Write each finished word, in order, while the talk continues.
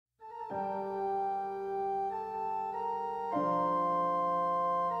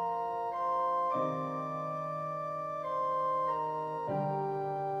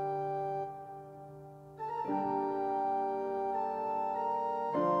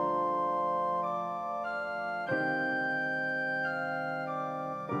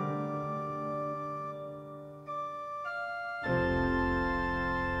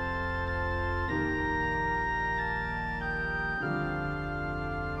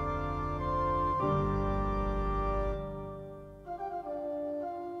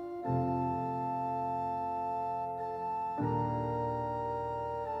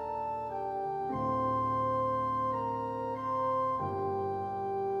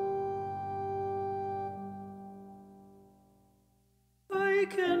I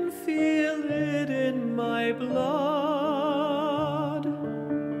can feel it in my blood,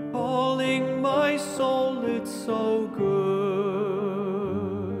 calling my soul, it's so good.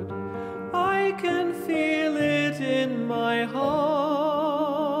 I can feel it in my heart,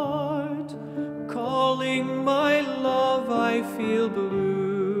 calling my love, I feel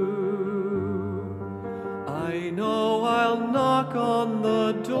blue. I know I'll knock on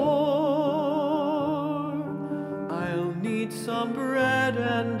the door, I'll need some bread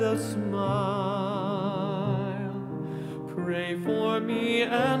and a smile. Pray for me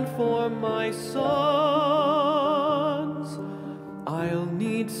and for my sons, I'll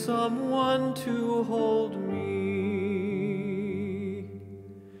need someone to hold me.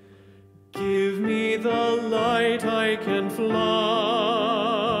 Give me the light, I can fly.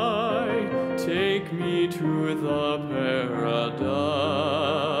 Take me to the paradise.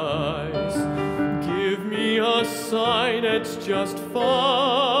 Give me a sign, it's just fine.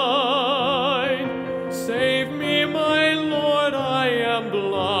 Save me, my Lord, I am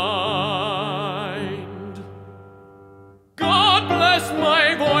blind. God bless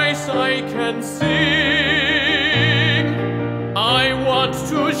my voice, I can sing. I want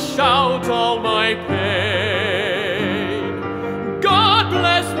to shout all my pain. God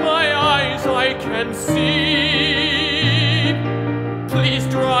bless my eyes, I can see. Please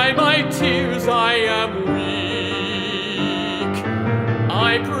dry my tears, I am weak.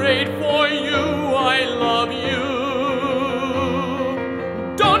 I prayed for you, I love you.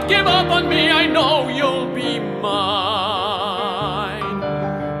 Don't give up on me, I know you'll be mine.